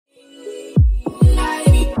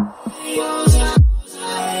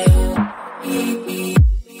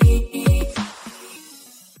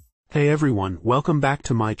Hey everyone, welcome back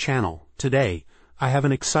to my channel. Today, I have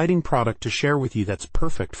an exciting product to share with you that's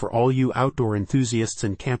perfect for all you outdoor enthusiasts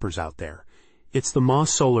and campers out there. It's the MAH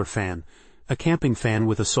Solar Fan, a camping fan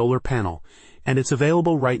with a solar panel, and it's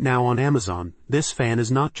available right now on Amazon. This fan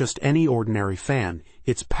is not just any ordinary fan,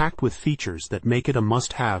 it's packed with features that make it a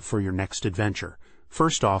must-have for your next adventure.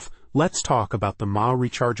 First off, let's talk about the MAH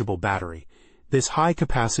rechargeable battery. This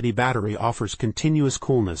high-capacity battery offers continuous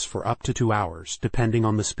coolness for up to 2 hours, depending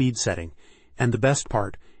on the speed setting. And the best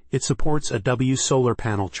part, it supports a W solar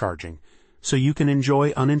panel charging, so you can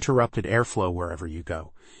enjoy uninterrupted airflow wherever you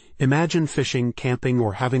go. Imagine fishing, camping,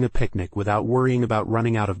 or having a picnic without worrying about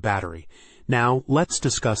running out of battery. Now, let's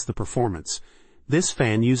discuss the performance. This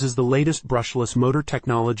fan uses the latest brushless motor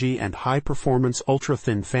technology and high-performance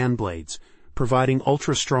ultra-thin fan blades, providing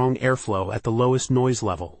ultra-strong airflow at the lowest noise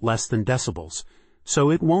level, less than decibels,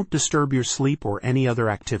 so it won't disturb your sleep or any other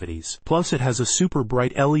activities. Plus, it has a super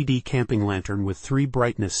bright LED camping lantern with 3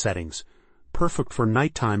 brightness settings, perfect for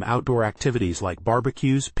nighttime outdoor activities like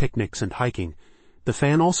barbecues, picnics, and hiking. The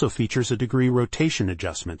fan also features a degree rotation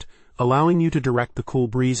adjustment, allowing you to direct the cool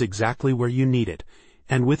breeze exactly where you need it.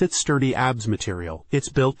 And with its sturdy ABS material, it's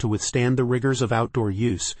built to withstand the rigors of outdoor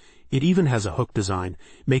use. It even has a hook design,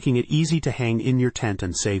 making it easy to hang in your tent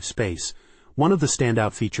and save space. One of the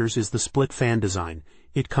standout features is the split fan design.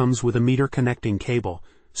 It comes with a meter connecting cable,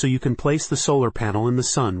 so you can place the solar panel in the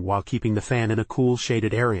sun while keeping the fan in a cool,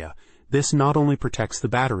 shaded area. This not only protects the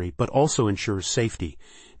battery, but also ensures safety.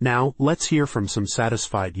 Now, let's hear from some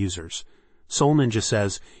satisfied users. Soul Ninja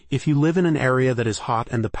says, if you live in an area that is hot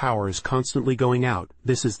and the power is constantly going out,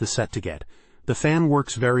 this is the set to get. The fan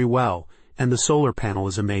works very well, and the solar panel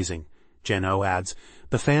is amazing. Jen O adds,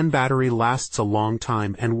 the fan battery lasts a long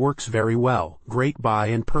time and works very well, great buy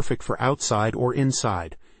and perfect for outside or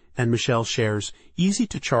inside. And Michelle shares, easy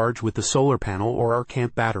to charge with the solar panel or our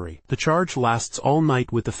camp battery. The charge lasts all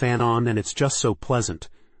night with the fan on and it's just so pleasant.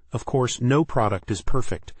 Of course, no product is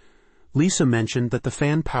perfect. Lisa mentioned that the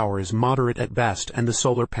fan power is moderate at best and the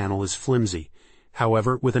solar panel is flimsy.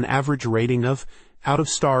 However, with an average rating of out of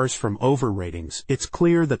stars from over ratings, it's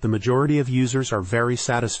clear that the majority of users are very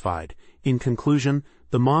satisfied. In conclusion,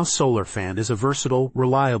 the MAH Solar Fan is a versatile,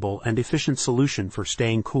 reliable, and efficient solution for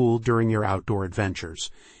staying cool during your outdoor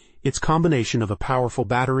adventures. Its combination of a powerful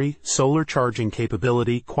battery, solar charging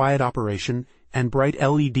capability, quiet operation, and bright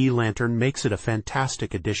LED lantern makes it a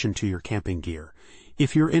fantastic addition to your camping gear.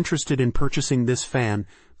 If you're interested in purchasing this fan,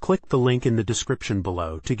 click the link in the description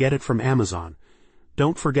below to get it from Amazon.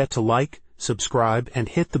 Don't forget to like, subscribe, and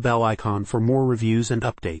hit the bell icon for more reviews and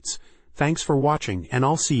updates. Thanks for watching, and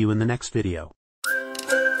I'll see you in the next video.